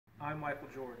I'm Michael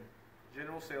Jordan,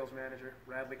 General Sales Manager,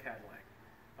 Radley Cadillac.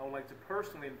 I would like to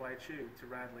personally invite you to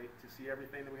Radley to see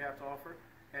everything that we have to offer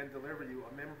and deliver you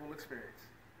a memorable experience.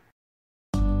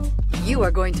 You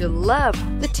are going to love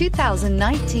the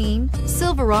 2019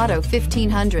 Silverado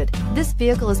 1500. This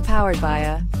vehicle is powered by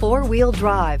a 4-wheel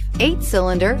drive,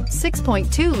 8-cylinder,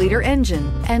 6.2-liter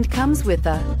engine and comes with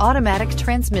an automatic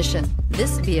transmission.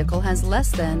 This vehicle has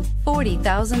less than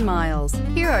 40,000 miles.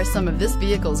 Here are some of this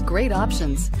vehicle's great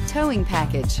options: towing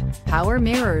package, power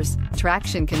mirrors,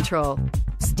 traction control,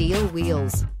 steel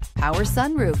wheels, power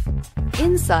sunroof.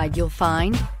 Inside you'll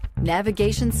find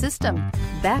navigation system,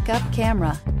 backup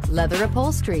camera, leather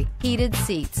upholstery, heated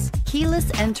seats,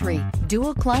 keyless entry,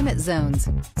 dual climate zones,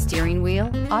 steering wheel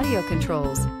audio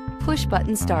controls, push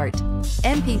button start,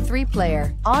 MP3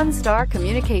 player, OnStar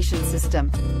communication system.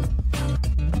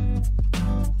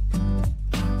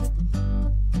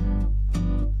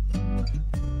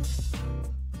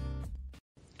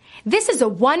 This is a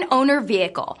one-owner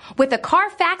vehicle with a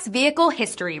Carfax Vehicle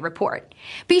History Report.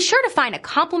 Be sure to find a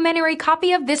complimentary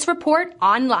copy of this report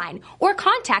online or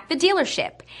contact the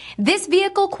dealership. This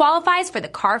vehicle qualifies for the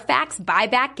Carfax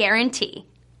Buyback Guarantee.